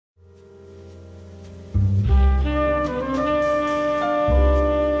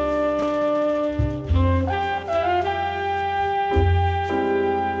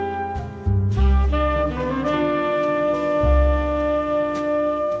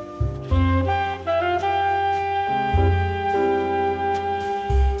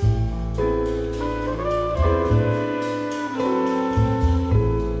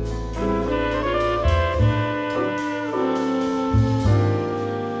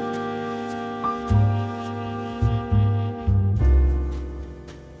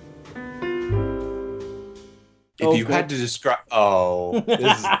If you had to describe,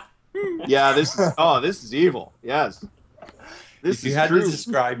 yeah, this is evil. Yes. If you had to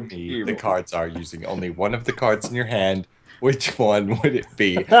describe me, the cards are using only one of the cards in your hand. Which one would it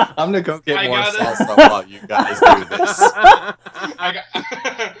be? I'm gonna go get more salsa while you guys do this. I got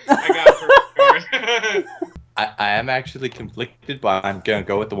first card. I am actually conflicted, but I'm gonna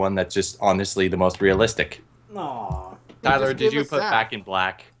go with the one that's just honestly the most realistic. Aww. Tyler, did you put Back in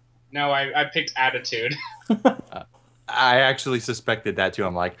Black? No, I picked Attitude. I actually suspected that too.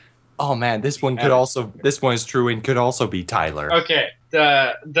 I'm like, oh man, this one is true and could also be Tyler. Okay,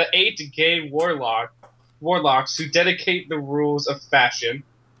 the 8 gay warlocks who dedicate the rules of fashion.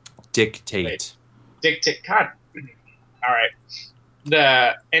 Dictate. Dictate. God. All right.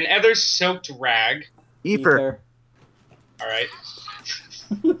 An other soaked rag. Ether. All right.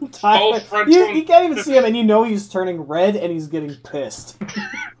 Tyler, you can't even see him, and you know he's turning red and he's getting pissed.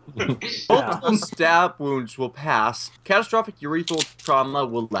 Multiple stab wounds will pass. Catastrophic urethral trauma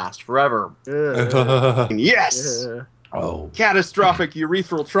will last forever. Yes! Oh. Catastrophic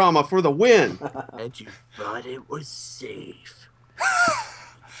urethral trauma for the win! And you thought it was safe.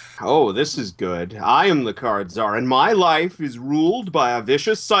 Oh, this is good. I am the card czar, and my life is ruled by a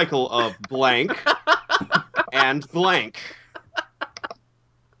vicious cycle of blank and blank.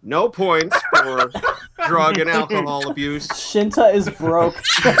 No points for drug and alcohol abuse. Shinta is broke.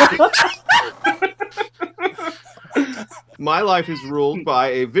 My life is ruled by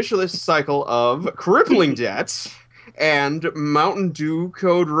a vicious cycle of crippling debts and Mountain Dew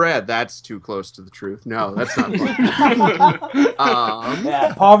Code Red. That's too close to the truth. No, that's not fun.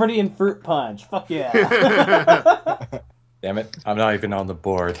 Yeah, poverty and fruit punch. Fuck yeah. Damn it, I'm not even on the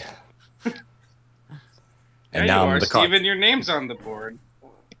board. And now you are, Steven, your name's on the board.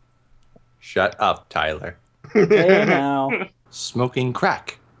 Shut up, Tyler. Hey now. Smoking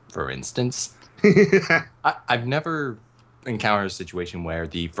crack, for instance. I've never encountered a situation where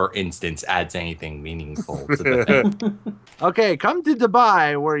the "for instance" adds anything meaningful to the thing. Okay, come to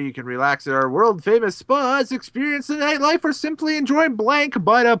Dubai, where you can relax at our world-famous spas, experience the nightlife, or simply enjoy blank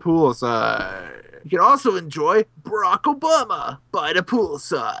by the poolside. You can also enjoy Barack Obama by the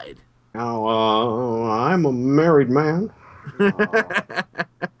poolside. Now, I'm a married man.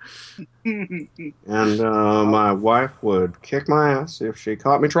 And my wife would kick my ass if she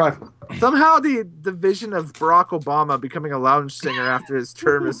caught me trifling. Somehow the vision of Barack Obama becoming a lounge singer after his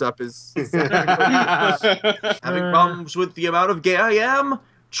term is up is... Having problems with the amount of gay I am?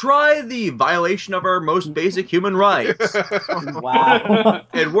 Try the violation of our most basic human rights. Wow.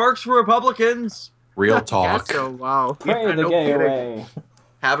 It works for Republicans. Real talk. So, wow. Pray the gay away.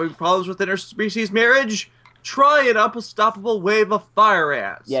 Having problems with interspecies marriage? Try an unstoppable wave of fire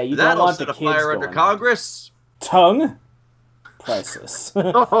ants. Yeah, you That'll don't want set the a fire kids under going. Congress. Tongue? Priceless.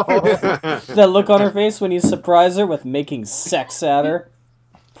 That look on her face when you surprise her with making sex at her?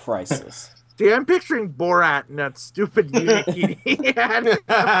 Priceless. See, I'm picturing Borat in that stupid Unity.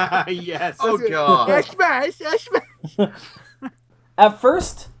 Yes. Oh, God. At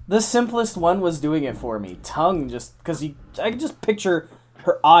first, the simplest one was doing it for me. Tongue, just because I can just picture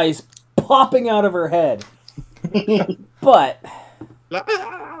her eyes popping out of her head. But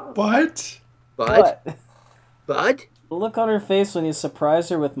Bud? look on her face when you surprise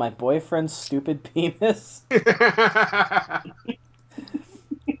her with my boyfriend's stupid penis.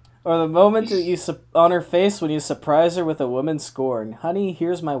 Or the moment that on her face when you surprise her with a woman scorn. Honey,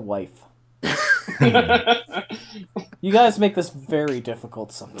 here's my wife. You guys make this very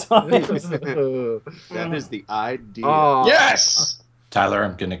difficult sometimes. That is the idea. Yes! Tyler,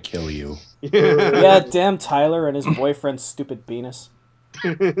 I'm gonna kill you. Yeah, damn Tyler and his boyfriend's stupid penis.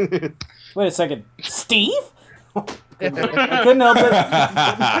 Wait a second. Steve? I couldn't help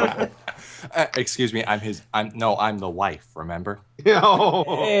it. Excuse me, I'm the wife, remember?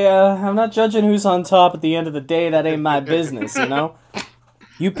 Hey, I'm not judging who's on top at the end of the day. That ain't my business, you know?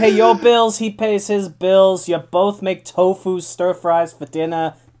 You pay your bills, he pays his bills. You both make tofu stir fries for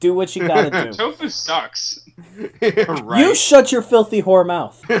dinner. Do what you gotta do. Tofu sucks. Right. You shut your filthy whore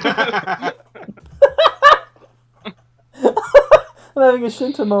mouth. I'm having a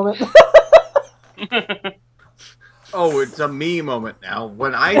Shinta moment. Oh, it's a me moment now.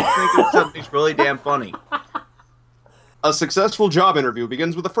 When I think of something's really damn funny. A successful job interview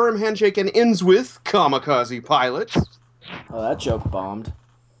begins with a firm handshake and ends with kamikaze pilot. Oh, that joke bombed.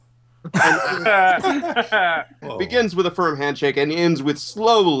 Begins with a firm handshake and ends with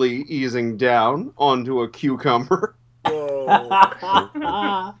slowly easing down onto a cucumber.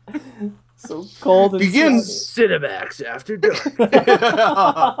 So cold and Begins Cinemax After Dark.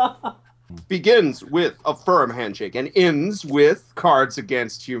 begins with a firm handshake and ends with Cards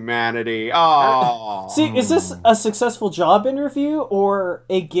Against Humanity. Oh. See, is this a successful job interview or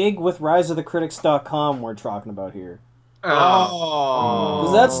a gig with RiseOfTheCritics.com we're talking about here? Oh.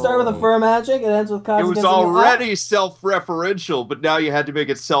 Does that start with a firm handshake and ends with Cards It was Against Humanity? already self-referential, but now you had to make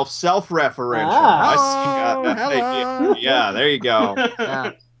it self-referential. Ah. I see. Hello. Yeah, there you go.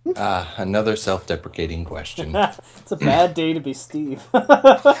 Yeah. Another self-deprecating question. It's a bad day to be Steve.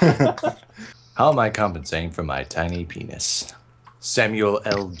 How am I compensating for my tiny penis? Samuel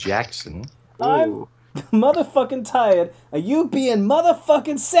L. Jackson. I'm motherfucking tired of you being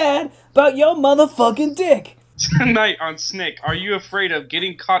motherfucking sad about your motherfucking dick. Tonight on Snick, are you afraid of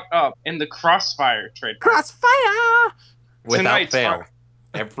getting caught up in the crossfire trade? Crossfire! Without Tonight's fail.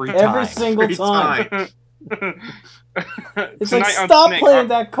 Every time. Every single Every time. It's Tonight like, on stop Snick, playing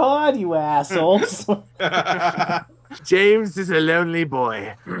that card, you assholes. James is a lonely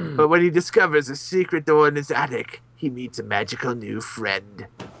boy, but when he discovers a secret door in his attic, he meets a magical new friend,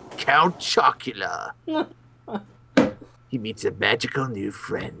 Count Chocula. He meets a magical new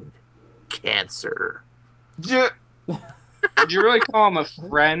friend, Cancer. Would you really call him a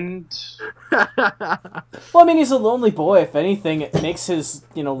friend? Well, I mean, he's a lonely boy. If anything, it makes his,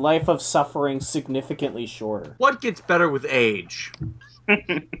 life of suffering significantly shorter. What gets better with age?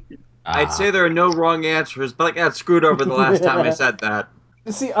 I'd say there are no wrong answers, but I got screwed over the last time I said that.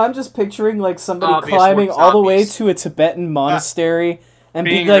 See, I'm just picturing, somebody Obvious climbing ones, all the way obvious. to a Tibetan monastery and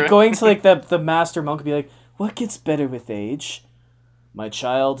be, Being going to, the master monk and be like, what gets better with age? My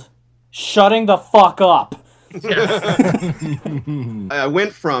child, shutting the fuck up. I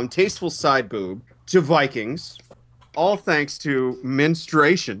went from tasteful side boob to Vikings, all thanks to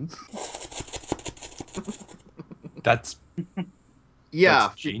menstruation. That's Yeah,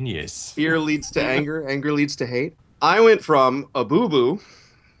 genius. fear leads to anger, anger leads to hate. I went from a boo-boo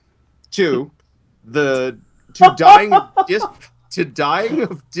to dying of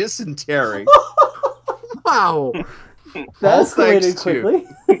dysentery. Wow. That All escalated thanks to- quickly.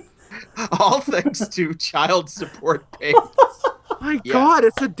 All thanks to child support payments. My Yeah. God,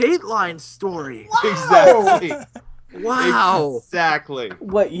 it's a Dateline story. Exactly. Wow. Exactly.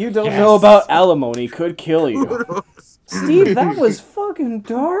 What you don't Yes. know about alimony could kill you. Steve, that was fucking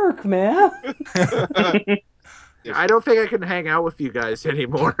dark, man. I don't think I can hang out with you guys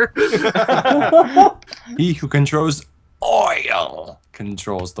anymore. He who controls oil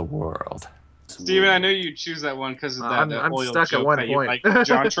controls the world. Steven, I knew you'd choose that one because of that I'm oil stuck at joke one that you point. like,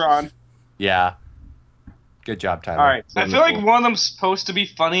 Jontron. Yeah. Good job, Tyler. All right, I feel like Wonderful. one of them's supposed to be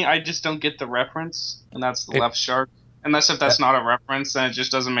funny. I just don't get the reference, and that's the left shark. Unless if that's not a reference, then it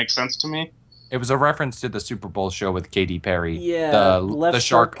just doesn't make sense to me. It was a reference to the Super Bowl show with Katy Perry. Yeah, The left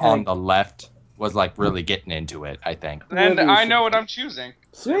shark shark on the left was really getting into it, I think. And Maybe I you know what I'm choosing.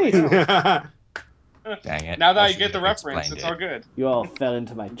 Sweet. Dang it. Now that I should get the have reference, explained it's it. all good. You all fell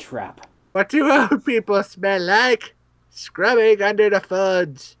into my trap. What do old people smell like? Scrubbing under the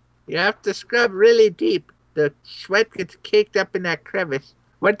fudge. You have to scrub really deep. The sweat gets caked up in that crevice.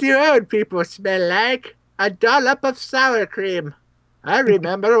 What do old people smell like? A dollop of sour cream. I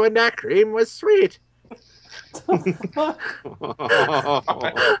remember when that cream was sweet. I'm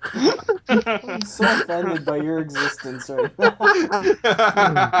so offended by your existence right now.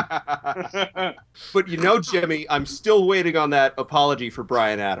 But Jimmy, I'm still waiting on that apology for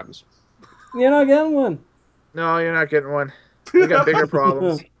Bryan Adams. You're not getting one. No, you're not getting one. We got bigger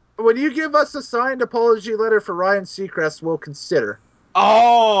problems. When you give us a signed apology letter for Ryan Seacrest, we'll consider. Oh,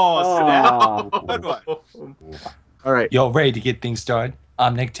 Aw. good one. All right. Y'all ready to get things started?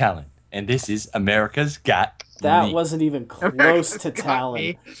 I'm Nick Talon, and this is America's Got That Me. wasn't even close America's to got Talon.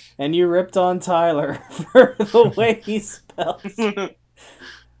 me. And you ripped on Tyler for the way he spells.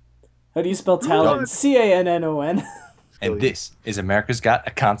 How do you spell Talon? C-A-N-N-O-N. And this is America's Got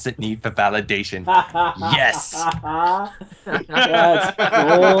a Constant Need for Validation. Yes! That's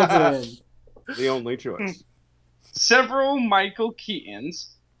golden. The only choice. Several Michael Keatons,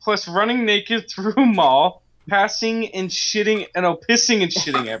 plus running naked through a mall, pissing and shitting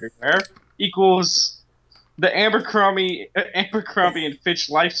everywhere, equals the Abercrombie and Fitch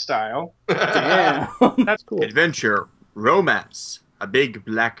lifestyle. Damn. That's cool. Adventure, romance, a big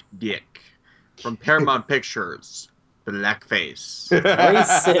black dick. From Paramount Pictures, Blackface.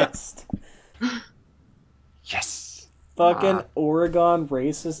 Racist. Yes! Fucking Oregon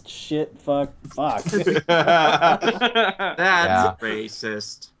racist shit. Fuck. That's Yeah.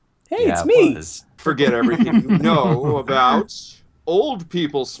 racist. Hey, Yeah, it's it me. was. Forget everything you know about old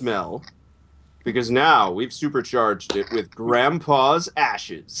people smell, because now we've supercharged it with Grandpa's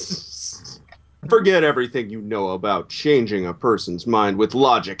ashes. Forget everything you know about changing a person's mind with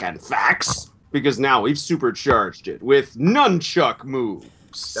logic and facts, because now we've supercharged it with nunchuck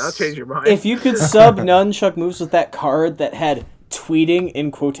moves. That'll change your mind. If you could sub nunchuck moves with that card that had tweeting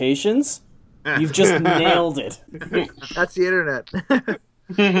in quotations, you've just nailed it. That's the internet.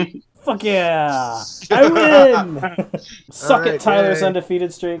 Fuck yeah! I win! Suck Alright, it, Tyler's yay.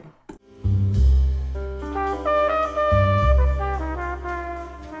 undefeated streak.